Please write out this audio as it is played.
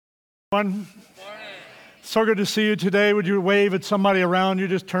Morning. So good to see you today. Would you wave at somebody around you?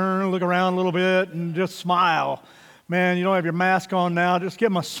 Just turn, look around a little bit, and just smile. Man, you don't have your mask on now. Just give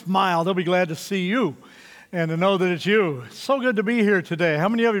them a smile. They'll be glad to see you and to know that it's you. It's so good to be here today. How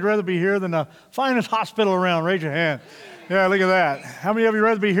many of you would rather be here than the finest hospital around? Raise your hand. Yeah, look at that. How many of you would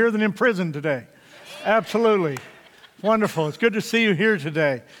rather be here than in prison today? Absolutely. Wonderful. It's good to see you here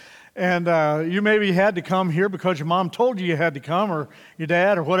today. And you maybe had to come here because your mom told you had to come, or your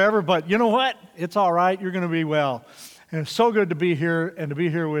dad, or whatever, but you know what? It's all right. You're going to be well. And it's so good to be here and to be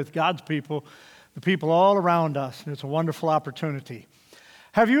here with God's people, the people all around us. And it's a wonderful opportunity.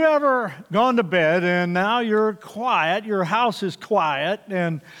 Have you ever gone to bed and now you're quiet, your house is quiet,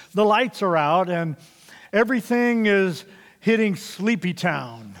 and the lights are out, and everything is hitting Sleepy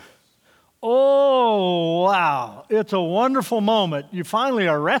Town? Oh, wow. It's a wonderful moment. You finally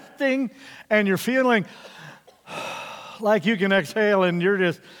are resting and you're feeling like you can exhale and you're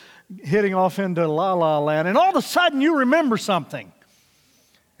just hitting off into la la land. And all of a sudden you remember something.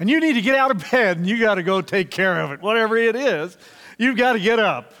 And you need to get out of bed and you got to go take care of it. Whatever it is, you've got to get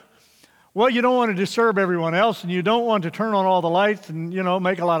up. Well, you don't want to disturb everyone else, and you don't want to turn on all the lights and,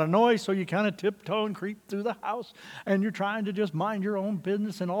 make a lot of noise, so you kind of tiptoe and creep through the house, and you're trying to just mind your own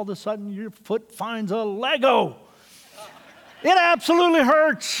business, and all of a sudden your foot finds a Lego. It absolutely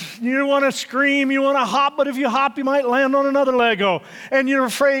hurts. You want to scream, you want to hop, but if you hop, you might land on another Lego, and you're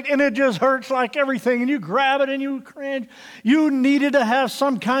afraid, and it just hurts like everything, and you grab it and you cringe. You needed to have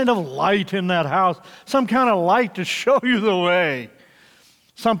some kind of light in that house, some kind of light to show you the way.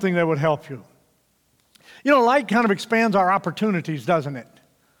 Something that would help you. Light kind of expands our opportunities, doesn't it?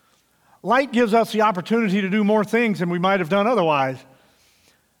 Light gives us the opportunity to do more things than we might have done otherwise.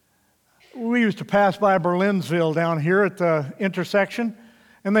 We used to pass by Berlinsville down here at the intersection,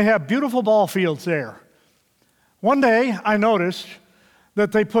 and they have beautiful ball fields there. One day, I noticed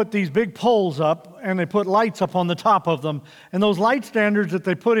that they put these big poles up, and they put lights up on the top of them. And those light standards that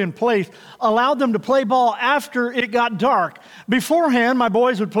they put in place allowed them to play ball after it got dark. Beforehand, my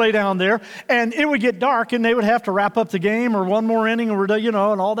boys would play down there, and it would get dark, and they would have to wrap up the game or one more inning or, and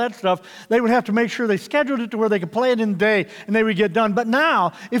all that stuff. They would have to make sure they scheduled it to where they could play it in the day, and they would get done. But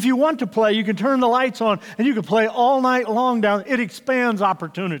now, if you want to play, you can turn the lights on, and you can play all night long down. It expands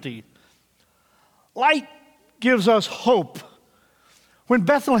opportunity. Light gives us hope. When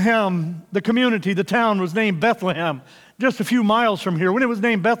Bethlehem, the community, the town was named Bethlehem, just a few miles from here, when it was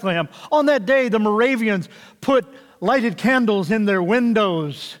named Bethlehem, on that day the Moravians put lighted candles in their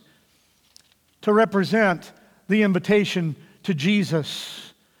windows to represent the invitation to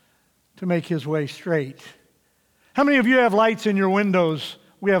Jesus to make his way straight. How many of you have lights in your windows?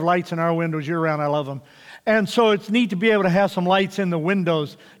 We have lights in our windows year-round. I love them. And so it's neat to be able to have some lights in the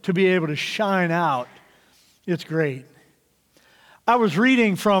windows to be able to shine out. It's great. I was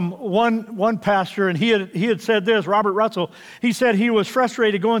reading from one pastor, and he had said this, Robert Russell. He said he was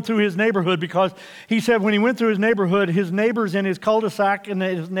frustrated going through his neighborhood because he said when he went through his neighborhood, his neighbors in his cul-de-sac in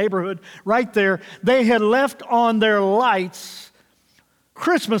his neighborhood right there, they had left on their lights,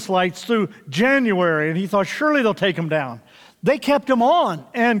 Christmas lights through January, and he thought surely they'll take them down. They kept them on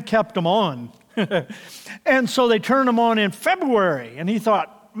and kept them on. And so they turned them on in February, and he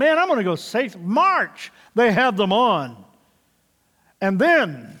thought, man, I'm going to go safe. March, they have them on. And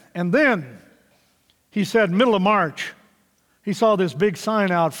then, he said, middle of March, he saw this big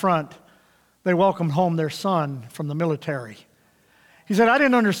sign out front. They welcomed home their son from the military. He said, I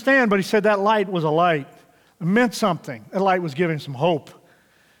didn't understand, but he said that light was a light. It meant something. That light was giving some hope.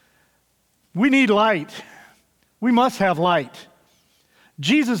 We need light. We must have light.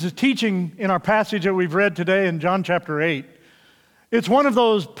 Jesus is teaching in our passage that we've read today in John chapter 8. It's one of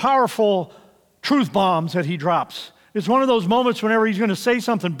those powerful truth bombs that he drops. It's one of those moments whenever he's going to say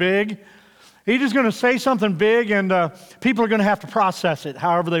something big. He's just going to say something big, and people are going to have to process it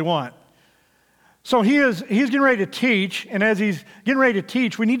however they want. So he's getting ready to teach, and as he's getting ready to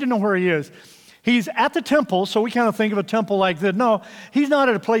teach, we need to know where he is. He's at the temple, so we kind of think of a temple like this. No, he's not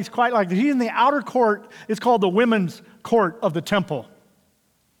at a place quite like this. He's in the outer court. It's called the women's court of the temple.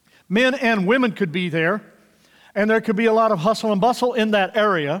 Men and women could be there, and there could be a lot of hustle and bustle in that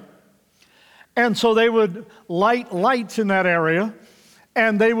area. And so they would light lights in that area,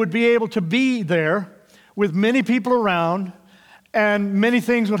 and they would be able to be there with many people around, and many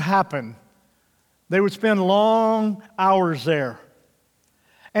things would happen. They would spend long hours there.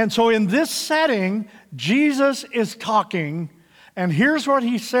 And so in this setting, Jesus is talking, and here's what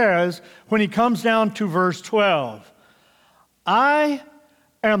he says when he comes down to verse 12. I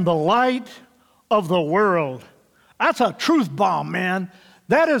am the light of the world. That's a truth bomb, man.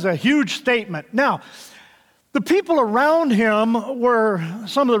 That is a huge statement. Now, The people around him were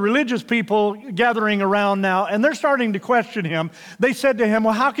some of the religious people gathering around now, and they're starting to question him. They said to him,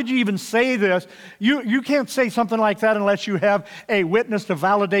 well, how could you even say this? You can't say something like that unless you have a witness to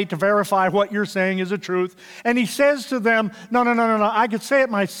validate, to verify what you're saying is the truth. And he says to them, no, I could say it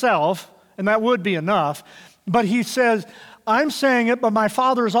myself, and that would be enough. But he says, I'm saying it, but my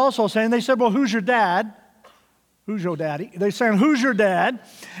Father is also saying. They said, well, who's your dad? Who's your daddy? They're saying, who's your dad?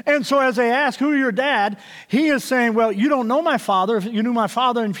 And so as they ask, who's your dad? He is saying, well, you don't know my Father. If you knew my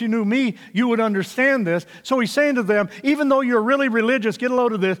Father and if you knew me, you would understand this. So he's saying to them, even though you're really religious, get a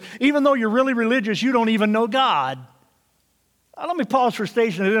load of this, even though you're really religious, you don't even know God. Now, let me pause for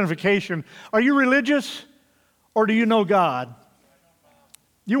station identification. Are you religious or do you know God?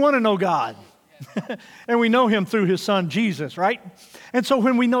 You want to know God. And we know him through his son, Jesus, right? And so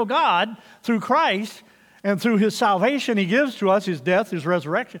when we know God through Christ, and through his salvation he gives to us, his death, his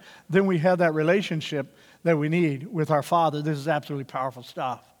resurrection, then we have that relationship that we need with our Father. This is absolutely powerful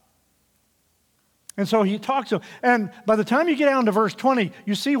stuff. And so he talks to them. And by the time you get down to verse 20,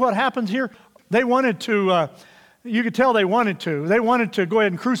 you see what happens here? They wanted to, you could tell they wanted to. They wanted to go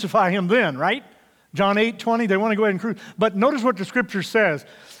ahead and crucify him then, right? John 8:20, they want to go ahead and crucify. But notice what the scripture says.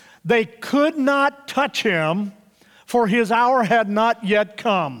 They could not touch him, for his hour had not yet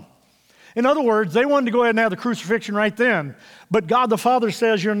come. In other words, they wanted to go ahead and have the crucifixion right then. But God the Father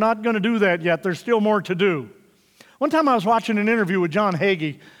says, you're not going to do that yet. There's still more to do. One time I was watching an interview with John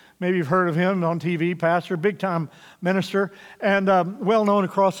Hagee. Maybe you've heard of him on TV, pastor, big-time minister, and well-known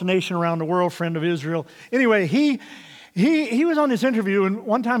across the nation, around the world, friend of Israel. Anyway, he was on this interview, and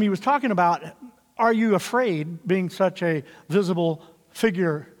one time he was talking about, are you afraid being such a visible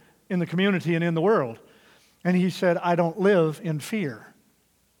figure in the community and in the world? And he said, I don't live in fear.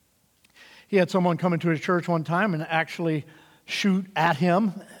 He had someone come into his church one time and actually shoot at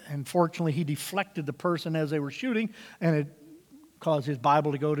him. And fortunately, he deflected the person as they were shooting, and it caused his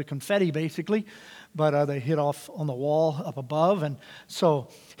Bible to go to confetti, basically. But they hit off on the wall up above. And so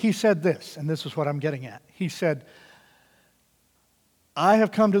he said this, and this is what I'm getting at. He said, I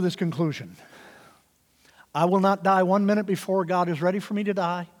have come to this conclusion. I will not die 1 minute before God is ready for me to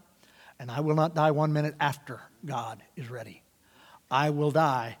die, and I will not die 1 minute after God is ready. I will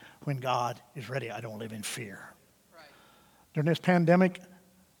die when God is ready. I don't live in fear. Right. During this pandemic,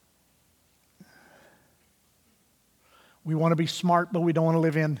 we want to be smart, but we don't want to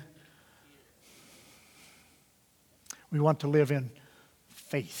live in. We want to live in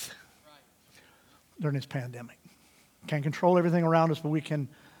faith during this pandemic. Can't control everything around us, but we can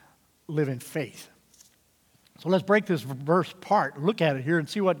live in faith. So let's break this verse apart, look at it here, and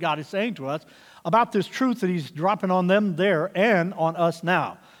see what God is saying to us about this truth that he's dropping on them there and on us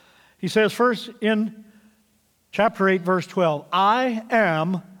now. He says first in chapter 8, verse 12, I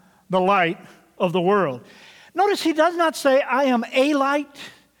am the light of the world. Notice he does not say, I am a light.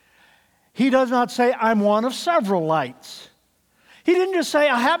 He does not say, I'm one of several lights. He didn't just say,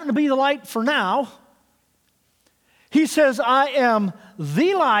 I happen to be the light for now. He says, I am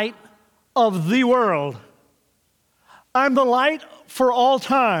the light of the world. I'm the light for all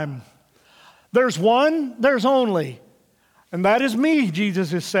time. There's one, there's only. And that is me,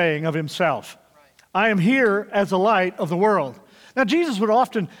 Jesus is saying of himself. I am here as the light of the world. Now, Jesus would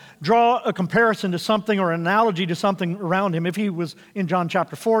often draw a comparison to something or an analogy to something around him. If he was in John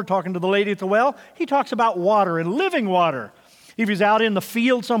chapter 4 talking to the lady at the well, he talks about water and living water. If he's out in the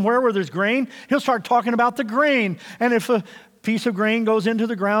field somewhere where there's grain, he'll start talking about the grain. And if a piece of grain goes into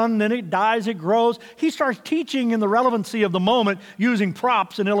the ground and then it dies, it grows, he starts teaching in the relevancy of the moment using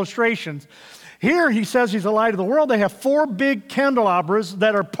props and illustrations. Here he says he's the light of the world. They have 4 big candelabras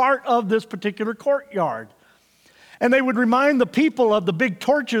that are part of this particular courtyard. And they would remind the people of the big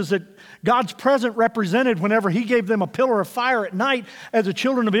torches that God's presence represented whenever he gave them a pillar of fire at night as the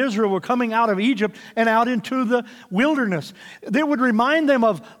children of Israel were coming out of Egypt and out into the wilderness. They would remind them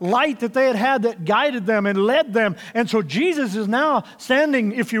of light that they had had that guided them and led them. And so Jesus is now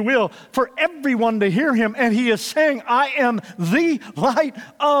standing, if you will, for everyone to hear him. And he is saying, I am the light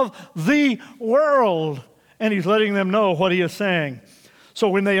of the world. And he's letting them know what he is saying. So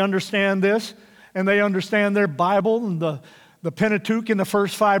when they understand this, and they understand their Bible and the Pentateuch in the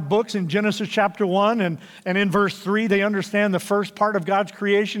first 5 books in Genesis chapter 1 and in verse 3, they understand the first part of God's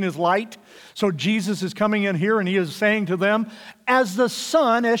creation is light. So Jesus is coming in here and he is saying to them, as the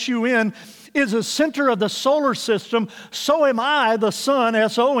sun, S-U-N, is the center of the solar system, so am I, the sun,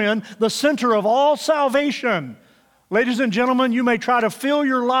 S-O-N, the center of all salvation. Ladies and gentlemen, you may try to fill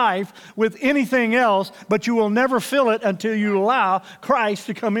your life with anything else, but you will never fill it until you allow Christ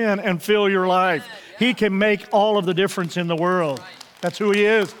to come in and fill your life. He can make all of the difference in the world. That's who he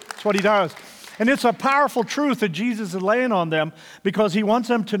is. That's what he does. And it's a powerful truth that Jesus is laying on them because he wants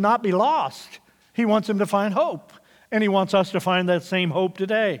them to not be lost. He wants them to find hope. And he wants us to find that same hope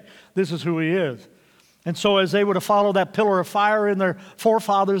today. This is who he is. And so as they would have followed that pillar of fire in their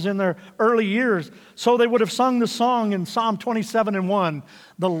forefathers in their early years, so they would have sung the song in Psalm 27:1,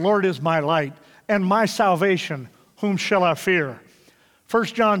 "The Lord is my light and my salvation, whom shall I fear?"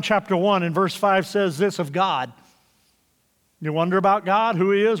 1 John chapter 1 and verse 5 says this of God. You wonder about God,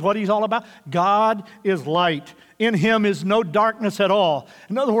 who he is, what he's all about? God is light. In him is no darkness at all.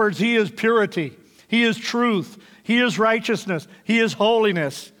 In other words, he is purity. He is truth. He is righteousness. He is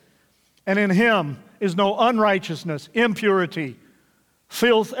holiness. And in him is no unrighteousness, impurity,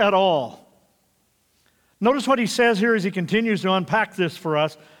 filth at all. Notice what he says here as he continues to unpack this for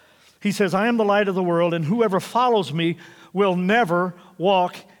us. He says, "I am the light of the world, and whoever follows me will never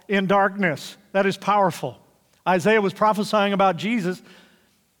walk in darkness." That is powerful. Isaiah was prophesying about Jesus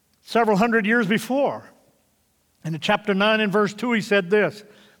several hundred years before. And in chapter 9 and verse 2, he said this,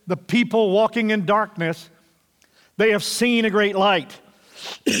 "The people walking in darkness, they have seen a great light."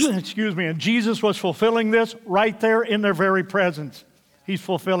 Excuse me. And Jesus was fulfilling this right there in their very presence. He's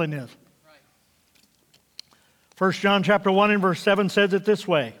fulfilling this. 1 John chapter 1 and verse 7 says it this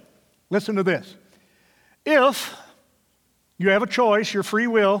way. Listen to this. If you have a choice, your free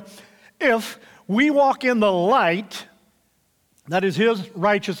will, if we walk in the light, that is his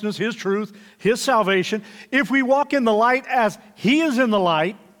righteousness, his truth, his salvation, if we walk in the light as he is in the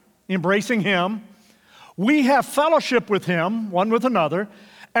light, embracing him, we have fellowship with him, one with another,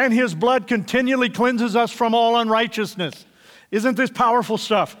 and his blood continually cleanses us from all unrighteousness. Isn't this powerful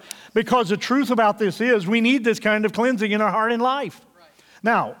stuff? Because the truth about this is we need this kind of cleansing in our heart and life. Right.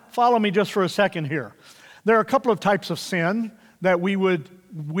 Now, follow me just for a second here. There are a couple of types of sin that we would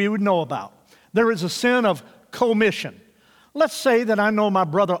know about. There is a sin of commission. Let's say that I know my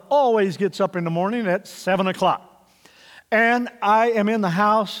brother always gets up in the morning at 7 o'clock. And I am in the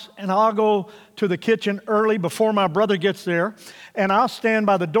house, and I'll go to the kitchen early before my brother gets there, and I'll stand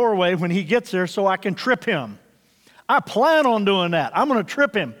by the doorway when he gets there so I can trip him. I plan on doing that. I'm going to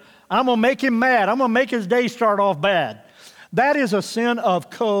trip him. I'm going to make him mad. I'm going to make his day start off bad. That is a sin of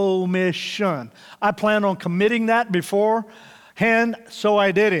commission. I plan on committing that beforehand, so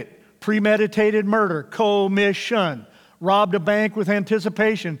I did it. Premeditated murder, commission. Robbed a bank with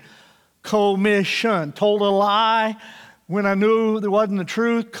anticipation, commission. Told a lie when I knew there wasn't the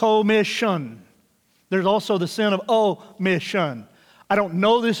truth, commission. There's also the sin of omission. I don't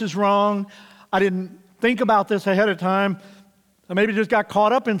know this is wrong. I didn't think about this ahead of time. I maybe just got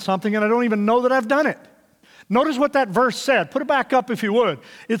caught up in something and I don't even know that I've done it. Notice what that verse said. Put it back up if you would.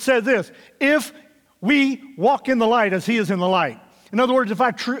 It says this, if we walk in the light as he is in the light. In other words, if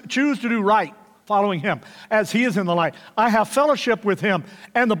I choose to do right, following him as he is in the light, I have fellowship with him,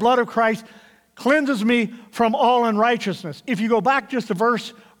 and the blood of Christ cleanses me from all unrighteousness. If you go back just a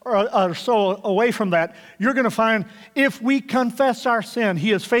verse or so away from that, you're going to find if we confess our sin,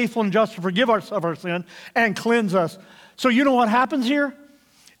 he is faithful and just to forgive us of our sin and cleanse us. So you know what happens here?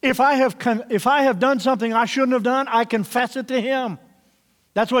 If I have done something I shouldn't have done, I confess it to him.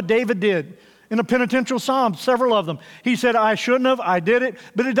 That's what David did in the penitential psalms, several of them. He said, I shouldn't have, I did it,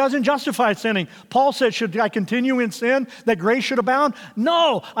 but it doesn't justify sinning. Paul said, should I continue in sin that grace should abound?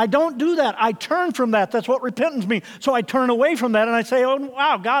 No, I don't do that. I turn from that. That's what repentance means. So I turn away from that and I say, oh,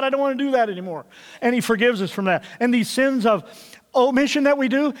 wow, God, I don't want to do that anymore. And he forgives us from that. And these sins of omission that we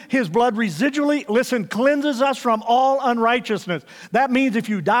do, his blood residually, cleanses us from all unrighteousness. That means if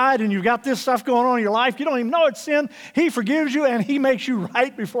you died and you've got this stuff going on in your life, you don't even know it's sin, he forgives you and he makes you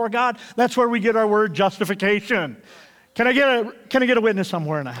right before God. That's where we get our word justification. Can I get a witness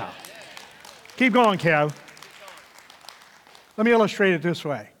somewhere in the house? Keep going, Kev. Let me illustrate it this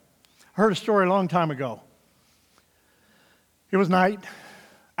way. I heard a story a long time ago. It was night,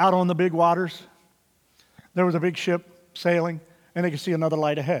 out on the big waters. There was a big ship sailing, and they could see another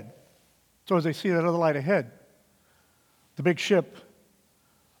light ahead. So as they see that other light ahead, the big ship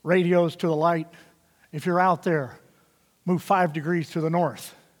radios to the light, if you're out there, move 5 degrees to the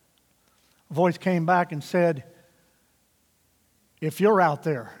north. A voice came back and said, if you're out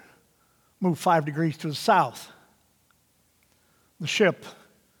there, move 5 degrees to the south. The ship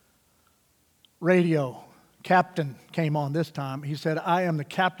radio captain came on this time. He said, I am the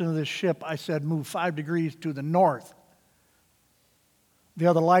captain of this ship. I said, move 5 degrees to the north. The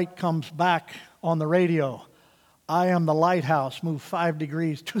other light comes back on the radio. I am the lighthouse. Move 5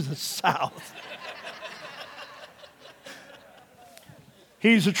 degrees to the south.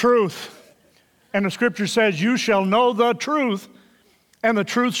 He's the truth. And the scripture says, you shall know the truth, and the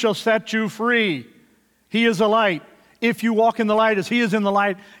truth shall set you free. He is the light. If you walk in the light as he is in the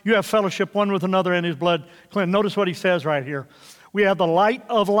light, you have fellowship one with another, and his blood cleansed. Notice what he says right here. We have the light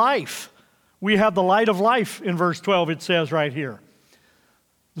of life. We have the light of life in verse 12, it says right here.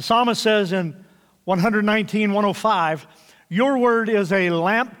 The psalmist says in 119:105, your word is a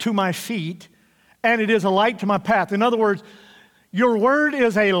lamp to my feet, and it is a light to my path. In other words, your word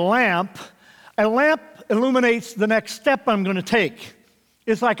is a lamp. A lamp illuminates the next step I'm going to take.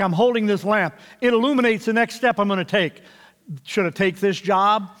 It's like I'm holding this lamp. It illuminates the next step I'm going to take. Should I take this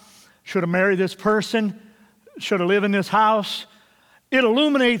job? Should I marry this person? Should I live in this house? It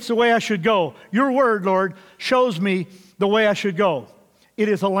illuminates the way I should go. Your word, Lord, shows me the way I should go. It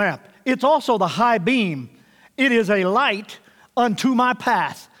is a lamp. It's also the high beam. It is a light unto my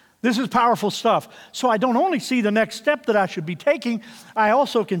path. This is powerful stuff. So I don't only see the next step that I should be taking, I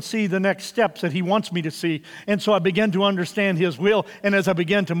also can see the next steps that he wants me to see. And so I begin to understand his will. And as I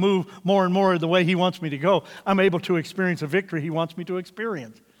begin to move more and more the way he wants me to go, I'm able to experience a victory he wants me to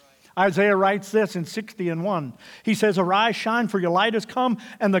experience. Isaiah writes this in 60:1. He says, arise, shine, for your light has come,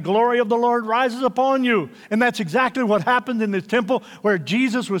 and the glory of the Lord rises upon you. And that's exactly what happened in this temple where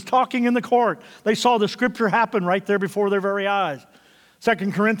Jesus was talking in the court. They saw the scripture happen right there before their very eyes.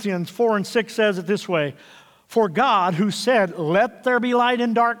 2 Corinthians 4:6 says it this way, for God who said, let there be light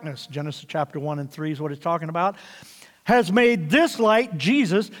and darkness, Genesis chapter 1 and 3 is what it's talking about, has made this light,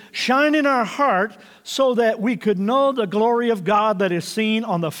 Jesus, shine in our heart so that we could know the glory of God that is seen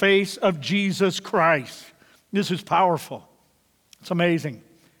on the face of Jesus Christ. This is powerful. It's amazing.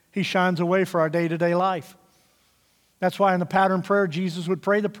 He shines a way for our day-to-day life. That's why in the pattern prayer, Jesus would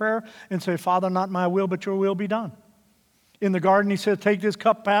pray the prayer and say, Father, not my will, but your will be done. In the garden, he said, take this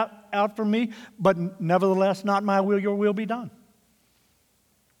cup out from me, but nevertheless, not my will, your will be done.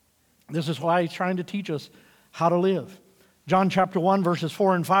 This is why he's trying to teach us how to live. John chapter 1, verses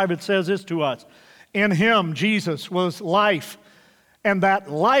 4 and 5, it says this to us. In him, Jesus, was life, and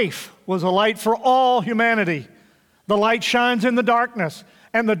that life was a light for all humanity. The light shines in the darkness,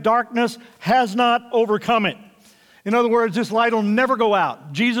 and the darkness has not overcome it. In other words, this light will never go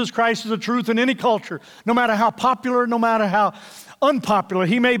out. Jesus Christ is the truth in any culture, no matter how popular, no matter how unpopular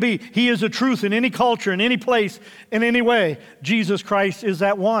he may be. He is the truth in any culture, in any place, in any way. Jesus Christ is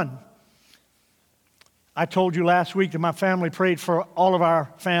that one. I told you last week that my family prayed for all of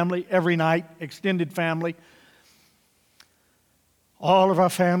our family every night, extended family. All of our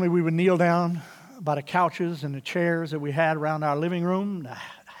family, we would kneel down by the couches and the chairs that we had around our living room, the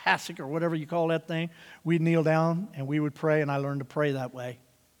hassock or whatever you call that thing. We'd kneel down and we would pray, and I learned to pray that way.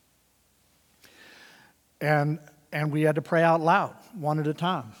 And we had to pray out loud, one at a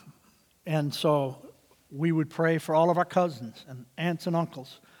time. And so we would pray for all of our cousins and aunts and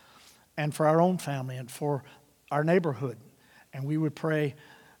uncles, and for our own family and for our neighborhood. And we would pray.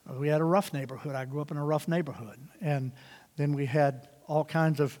 We had a rough neighborhood. I grew up in a rough neighborhood. And then we had all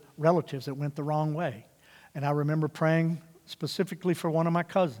kinds of relatives that went the wrong way. And I remember praying specifically for one of my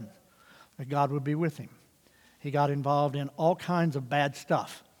cousins, that God would be with him. He got involved in all kinds of bad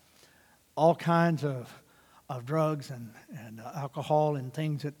stuff, all kinds of drugs and alcohol and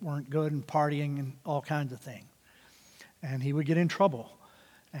things that weren't good, and partying and all kinds of things. And he would get in trouble.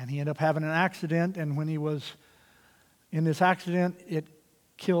 And he ended up having an accident, and when he was in this accident, it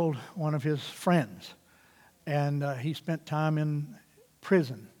killed one of his friends. And he spent time in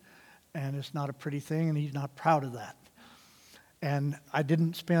prison. And it's not a pretty thing, and he's not proud of that. And I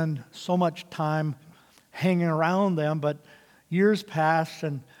didn't spend so much time hanging around them, but years passed,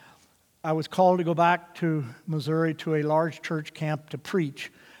 and I was called to go back to Missouri to a large church camp to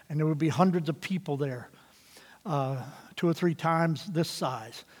preach. And there would be hundreds of people there. 2 or 3 times this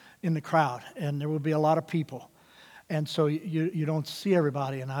size in the crowd, and there would be a lot of people. And so you don't see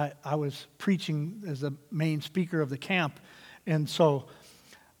everybody, and I was preaching as the main speaker of the camp. And so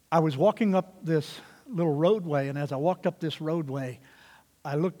I was walking up this little roadway, and as I walked up this roadway,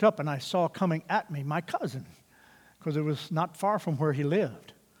 I looked up and I saw coming at me my cousin, because it was not far from where he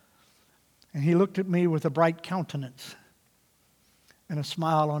lived. And he looked at me with a bright countenance and a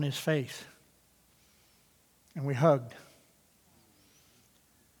smile on his face. And we hugged.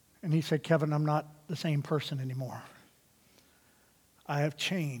 And he said, Kevin, I'm not the same person anymore. I have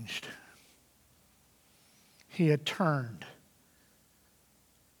changed. He had turned.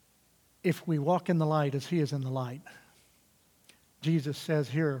 If we walk in the light as he is in the light, Jesus says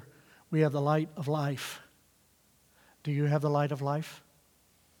here, we have the light of life. Do you have the light of life?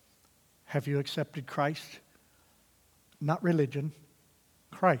 Have you accepted Christ? Not religion,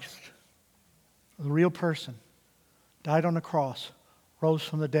 Christ. The real person, died on the cross, rose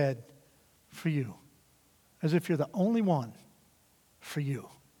from the dead for you, as if you're the only one for you,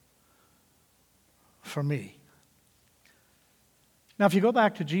 for me. Now, if you go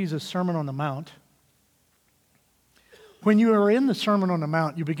back to Jesus' Sermon on the Mount, when you are in the Sermon on the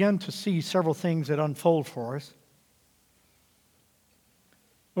Mount, you begin to see several things that unfold for us.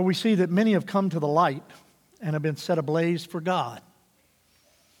 But we see that many have come to the light and have been set ablaze for God.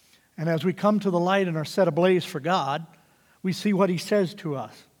 And as we come to the light and are set ablaze for God, we see what he says to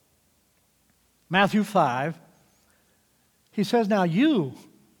us. Matthew 5, he says, now you,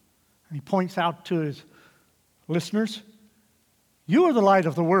 and he points out to his listeners, you are the light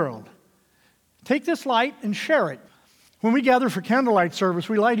of the world. Take this light and share it. When we gather for candlelight service,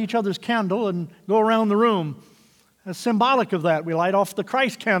 we light each other's candle and go around the room. As symbolic of that, we light off the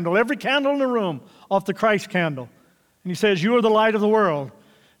Christ candle, every candle in the room, off the Christ candle. And he says, you are the light of the world.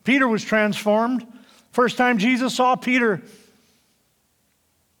 Peter was transformed. First time Jesus saw Peter,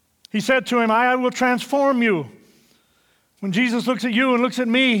 he said to him, I will transform you. When Jesus looks at you and looks at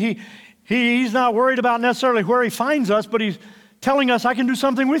me, he's not worried about necessarily where he finds us, but he's telling us, I can do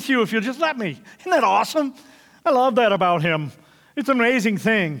something with you if you'll just let me. Isn't that awesome? I love that about him. It's an amazing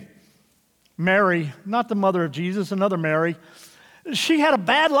thing. Mary, not the mother of Jesus, another Mary, she had a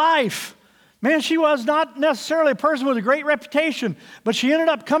bad life. Man, she was not necessarily a person with a great reputation, but she ended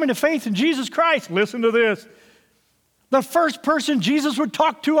up coming to faith in Jesus Christ. Listen to this. The first person Jesus would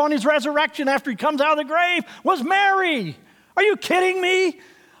talk to on his resurrection after he comes out of the grave was Mary. Are you kidding me?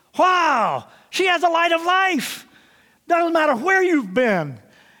 Wow, she has the light of life. Doesn't matter where you've been,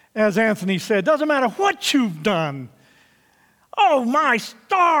 as Anthony said. Doesn't matter what you've done. Oh, my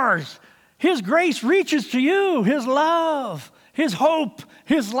stars. His grace reaches to you. His love, his hope,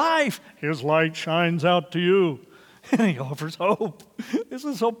 his life. His light shines out to you. And he offers hope. This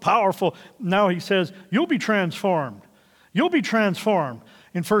is so powerful. Now he says, you'll be transformed. You'll be transformed.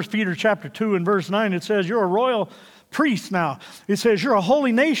 In 1 Peter chapter 2 and verse 9, it says, you're a royal priest now. It says, you're a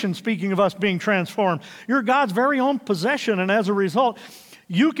holy nation, speaking of us being transformed. You're God's very own possession, and as a result,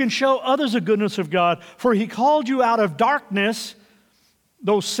 you can show others the goodness of God, for he called you out of darkness,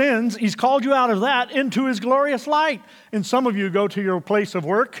 those sins, he's called you out of that into his glorious light. And some of you go to your place of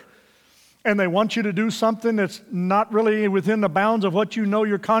work, and they want you to do something that's not really within the bounds of what you know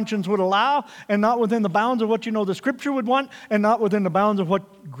your conscience would allow, and not within the bounds of what you know the Scripture would want, and not within the bounds of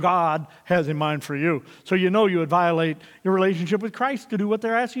what God has in mind for you. So you know you would violate your relationship with Christ to do what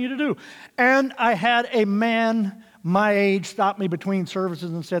they're asking you to do. And I had a man my age stop me between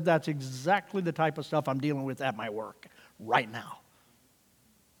services and said, that's exactly the type of stuff I'm dealing with at my work right now.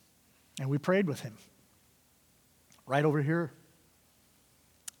 And we prayed with him right over here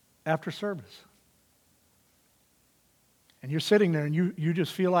after service. And you're sitting there and you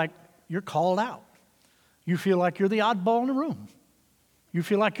just feel like you're called out. You feel like you're the oddball in the room. You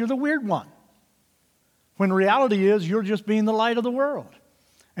feel like you're the weird one. When the reality is you're just being the light of the world.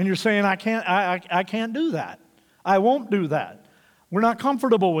 And you're saying, I can't do that. I won't do that. We're not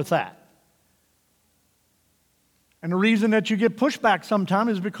comfortable with that. And the reason that you get pushback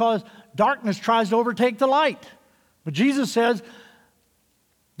sometimes is because darkness tries to overtake the light. But Jesus says,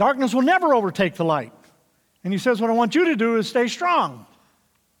 darkness will never overtake the light. And he says, what I want you to do is stay strong.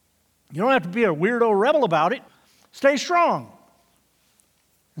 You don't have to be a weirdo rebel about it. Stay strong.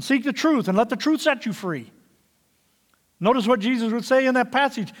 And seek the truth and let the truth set you free. Notice what Jesus would say in that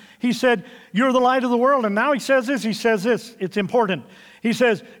passage. He said, you're the light of the world. And now he says this. It's important. He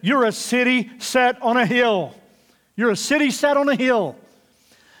says, you're a city set on a hill. You're a city set on a hill.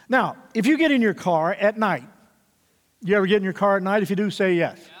 Now, if you get in your car at night, you ever get in your car at night? If you do, say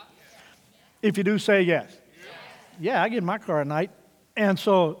yes. If you do, say yes. Yeah, I get in my car at night. And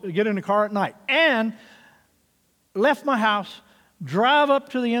so I get in the car at night. And left my house, drive up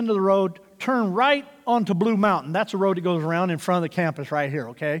to the end of the road, turn right onto Blue Mountain. That's the road that goes around in front of the campus right here,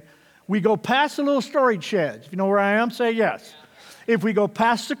 okay? We go past the little storage sheds. If you know where I am, say yes. If we go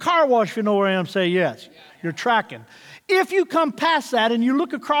past the car wash, if you know where I am, say yes. You're tracking. If you come past that and you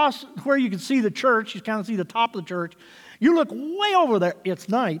look across where you can see the church, you kind of see the top of the church, you look way over there. It's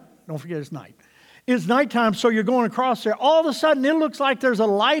night. Don't forget it's night. It's nighttime, so you're going across there. All of a sudden, it looks like there's a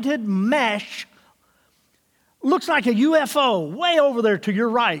lighted mesh. Looks like a UFO way over there to your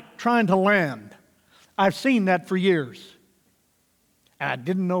right trying to land. I've seen that for years. And I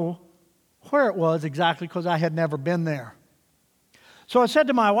didn't know where it was exactly because I had never been there. So I said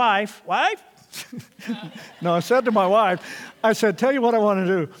to my wife, No, I said to my wife, I said, tell you what I want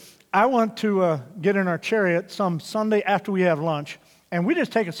to do. I want to get in our chariot some Sunday after we have lunch, and we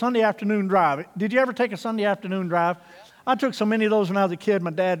just take a Sunday afternoon drive. Did you ever take a Sunday afternoon drive? I took so many of those when I was a kid.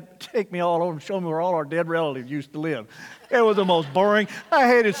 My dad would take me all over and show me where all our dead relatives used to live. It was the most boring. I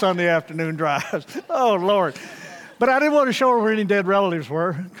hated Sunday afternoon drives. Oh, Lord. But I didn't want to show her where any dead relatives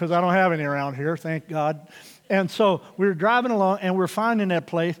were because I don't have any around here, thank God. And so we were driving along, and we were finding that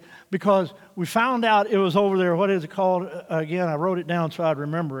place because we found out it was over there. What is it called? Again, I wrote it down so I'd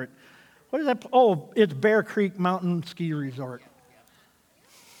remember it. What is that? Oh, it's Bear Creek Mountain Ski Resort.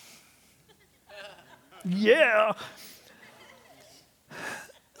 Yeah.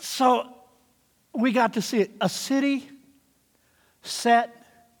 So we got to see it. A city set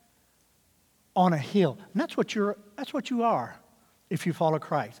on a hill. And that's what you are if you follow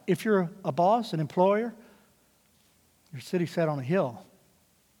Christ. If you're a boss, an employer, your city set on a hill.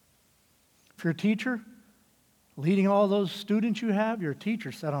 If you're a teacher, leading all those students you have, you're a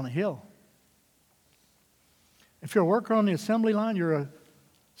teacher set on a hill. If you're a worker on the assembly line, you're a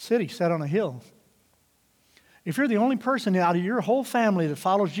city set on a hill. If you're the only person out of your whole family that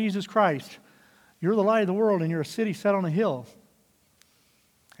follows Jesus Christ, you're the light of the world and you're a city set on a hill.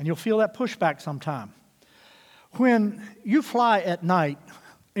 And you'll feel that pushback sometime. When you fly at night,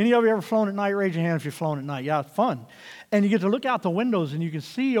 any of you ever flown at night? Raise your hand if you've flown at night. Yeah, it's fun. And you get to look out the windows and you can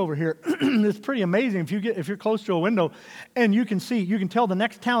see over here. It's pretty amazing if you're close to a window and you can tell the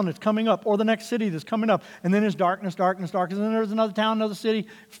next town that's coming up or the next city that's coming up. And then there's darkness, and then there's another town, another city,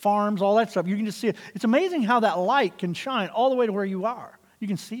 farms, all that stuff. You can just see it. It's amazing how that light can shine all the way to where you are. You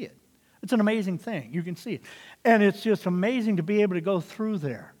can see it. It's an amazing thing. You can see it. And it's just amazing to be able to go through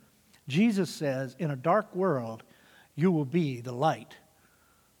there. Jesus says, in a dark world, you will be the light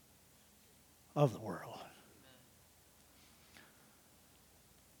of the world.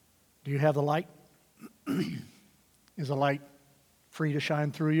 Do you have the light? Is the light free to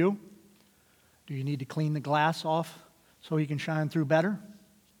shine through you? Do you need to clean the glass off so you can shine through better?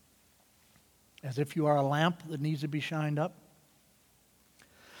 As if you are a lamp that needs to be shined up?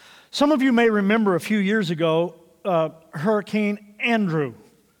 Some of you may remember a few years ago, Hurricane Andrew.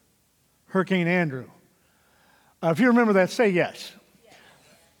 Hurricane Andrew. If you remember that, say yes.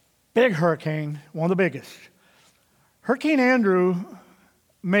 Big hurricane, one of the biggest. Hurricane Andrew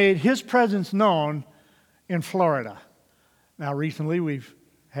made his presence known in Florida. Now, recently we've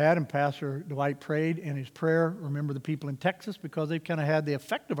had, and Pastor Dwight prayed in his prayer, remember the people in Texas, because they've kind of had the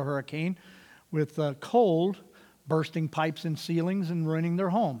effect of a hurricane with cold bursting pipes and ceilings and ruining their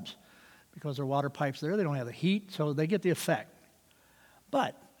homes. Because their water pipes there, they don't have the heat, so they get the effect.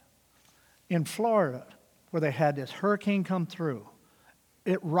 But in Florida, where they had this hurricane come through,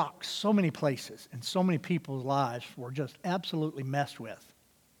 it rocked so many places, and so many people's lives were just absolutely messed with.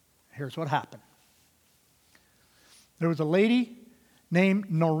 Here's what happened. There was a lady named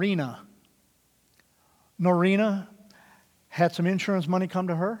Norina. Norina had some insurance money come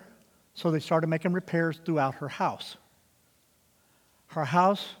to her, so they started making repairs throughout her house. Her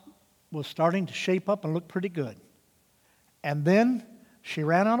house was starting to shape up and look pretty good. And then she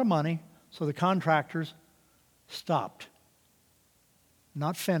ran out of money, so the contractors stopped.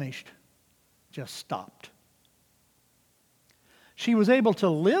 Not finished, just stopped. She was able to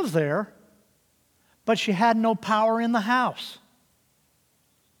live there, but she had no power in the house.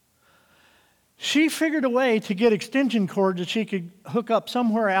 She figured a way to get extension cords that she could hook up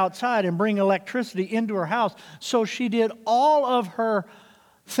somewhere outside and bring electricity into her house. So she did all of her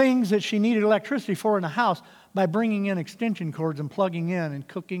things that she needed electricity for in the house by bringing in extension cords and plugging in and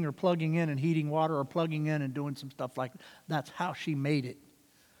cooking or plugging in and heating water or plugging in and doing some stuff like that. That's how she made it.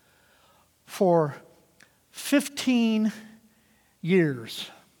 For 15 years.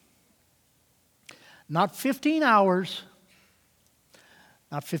 Not 15 hours,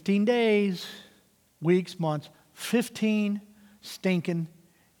 not 15 days, weeks, months, 15 stinking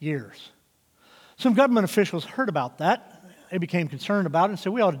years. Some government officials heard about that. They became concerned about it and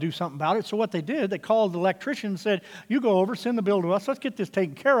said, we ought to do something about it. So what they did, they called the electrician and said, you go over, send the bill to us, let's get this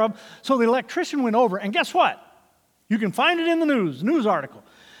taken care of. So the electrician went over, and guess what? You can find it in the news article.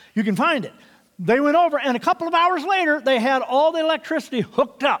 You can find it. They went over, and a couple of hours later, they had all the electricity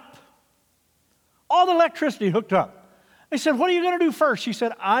hooked up. All the electricity hooked up. They said, what are you going to do first? She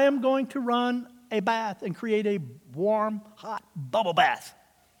said, I am going to run a bath and create a warm, hot bubble bath.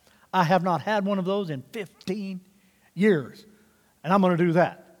 I have not had one of those in 15 years, and I'm going to do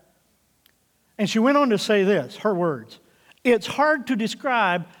that. And she went on to say this, her words, it's hard to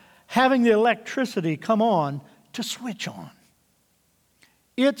describe having the electricity come on to switch on.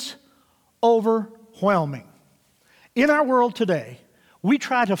 It's overwhelming. In our world today, we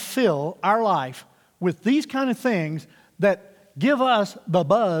try to fill our life with these kind of things that give us the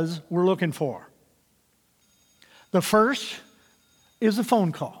buzz we're looking for. The first is the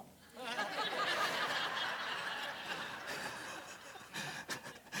phone call.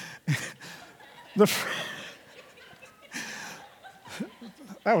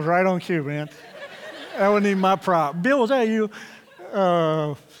 That was right on cue, man. That wasn't even my prop. Bill, was that you?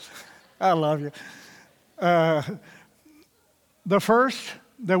 I love you. The first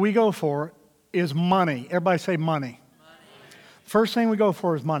that we go for is money. Everybody say money. First thing we go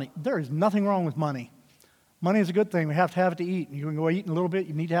for is money. There is nothing wrong with money. Money is a good thing. We have to have it to eat. You can go eat in a little bit.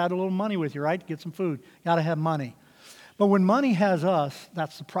 You need to have a little money with you, right? To get some food. You got to have money. But when money has us,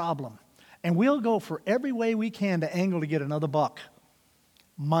 that's the problem. And we'll go for every way we can to angle to get another buck.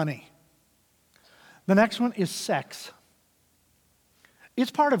 Money. The next one is sex.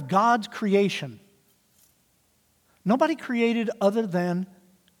 It's part of God's creation. Nobody created other than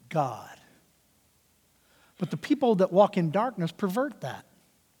God. But the people that walk in darkness pervert that.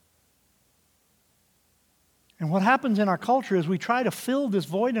 And what happens in our culture is we try to fill this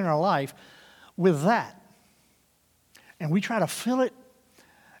void in our life with that. And we try to fill it,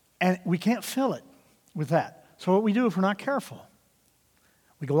 and we can't fill it with that. So what we do if we're not careful,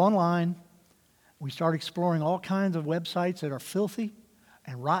 we go online, we start exploring all kinds of websites that are filthy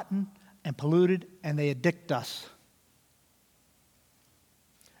and rotten and polluted, and they addict us.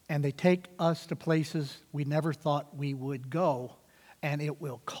 And they take us to places we never thought we would go, and it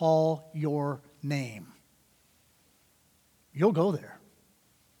will call your name. You'll go there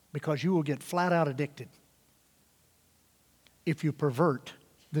because you will get flat out addicted if you pervert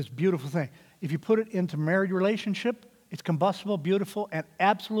this beautiful thing. If you put it into marriage relationship, it's combustible, beautiful, and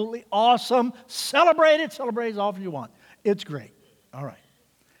absolutely awesome. Celebrate it. Celebrate as often as you want. It's great. All right.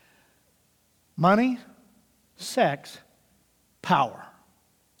 Money, sex, power.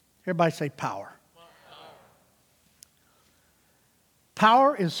 Everybody say power.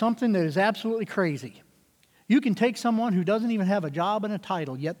 Power is something that is absolutely crazy. You can take someone who doesn't even have a job and a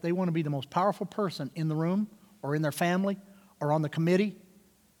title, yet they want to be the most powerful person in the room or in their family or on the committee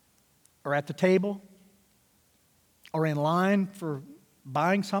or at the table or in line for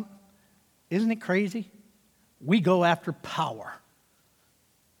buying something. Isn't it crazy? We go after power.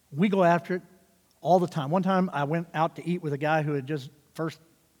 We go after it all the time. One time I went out to eat with a guy who had just first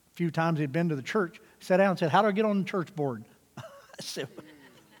few times he'd been to the church, sat down and said, "How do I get on the church board?" I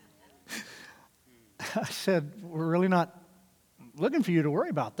said, "We're really not looking for you to worry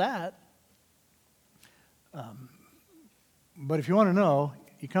about that. But if you want to know,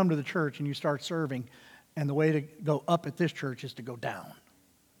 you come to the church and you start serving, and the way to go up at this church is to go down.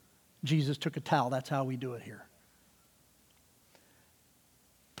 Jesus took a towel. That's how we do it here."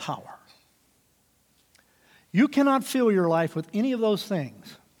 Power. You cannot fill your life with any of those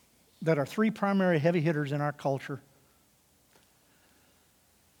things that are three primary heavy hitters in our culture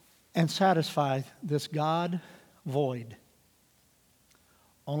and satisfy this God void.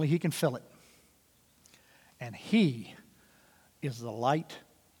 Only He can fill it. And He is the light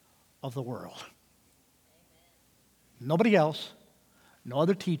of the world. Nobody else, no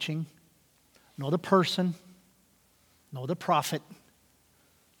other teaching, no other person, no other prophet,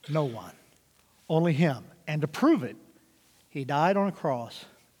 no one. Only Him. And to prove it, He died on a cross.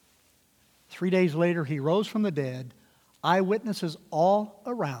 3 days later, He rose from the dead. Eyewitnesses all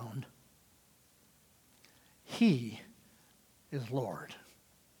around. He is Lord.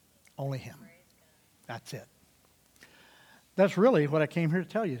 Only Him. That's it. That's really what I came here to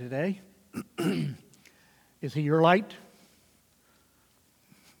tell you today. Is He your light?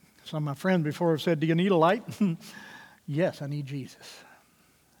 Some of my friends before have said, "Do you need a light?" Yes, I need Jesus.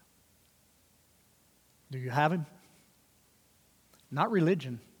 Do you have Him? Not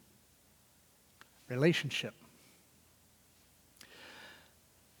religion. Relationship.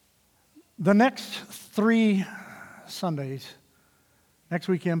 The next 3 Sundays, next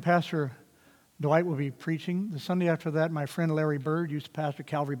weekend, Pastor Dwight will be preaching. The Sunday after that, my friend Larry Bird used to pastor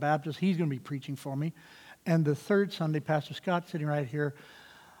Calvary Baptist. He's going to be preaching for me. And the third Sunday, Pastor Scott, sitting right here,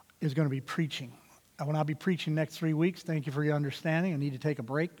 is going to be preaching. I will not be preaching next 3 weeks. Thank you for your understanding. I need to take a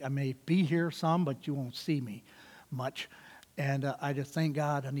break. I may be here some, but you won't see me much. And I just thank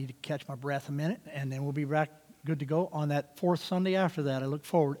God. I need to catch my breath a minute, and then we'll be back good to go on that 4th Sunday after that. I look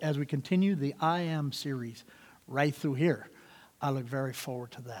forward as we continue the I Am series right through here. I look very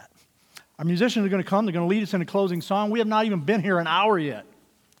forward to that. Our musicians are going to come. They're going to lead us in a closing song. We have not even been here an hour yet.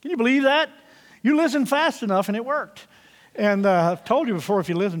 Can you believe that? You listened fast enough, and it worked. And I've told you before, if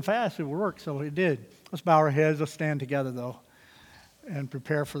you listen fast, it will work, so it did. Let's bow our heads. Let's stand together, though, and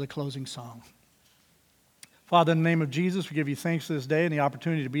prepare for the closing song. Father, in the name of Jesus, we give you thanks this day and the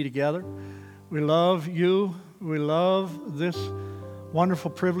opportunity to be together. We love you. We love this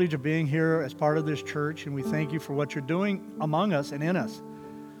wonderful privilege of being here as part of this church, and we thank you for what you're doing among us and in us.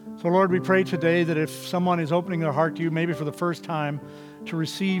 So, Lord, we pray today that if someone is opening their heart to you, maybe for the first time, to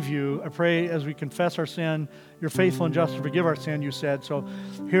receive you, I pray as we confess our sin, you're faithful and just to forgive our sin, you said. So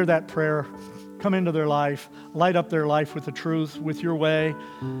hear that prayer come into their life, light up their life with the truth, with your way.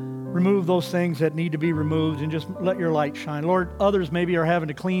 Remove those things that need to be removed and just let your light shine. Lord, others maybe are having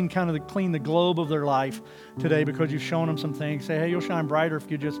to clean the globe of their life today because you've shown them some things. Say, hey, you'll shine brighter if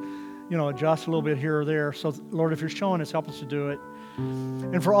you just, adjust a little bit here or there. So, Lord, if you're showing us, help us to do it.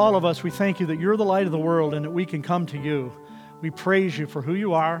 And for all of us, we thank you that you're the light of the world and that we can come to you. We praise you for who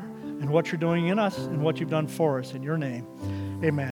you are and what you're doing in us and what you've done for us. In your name, amen.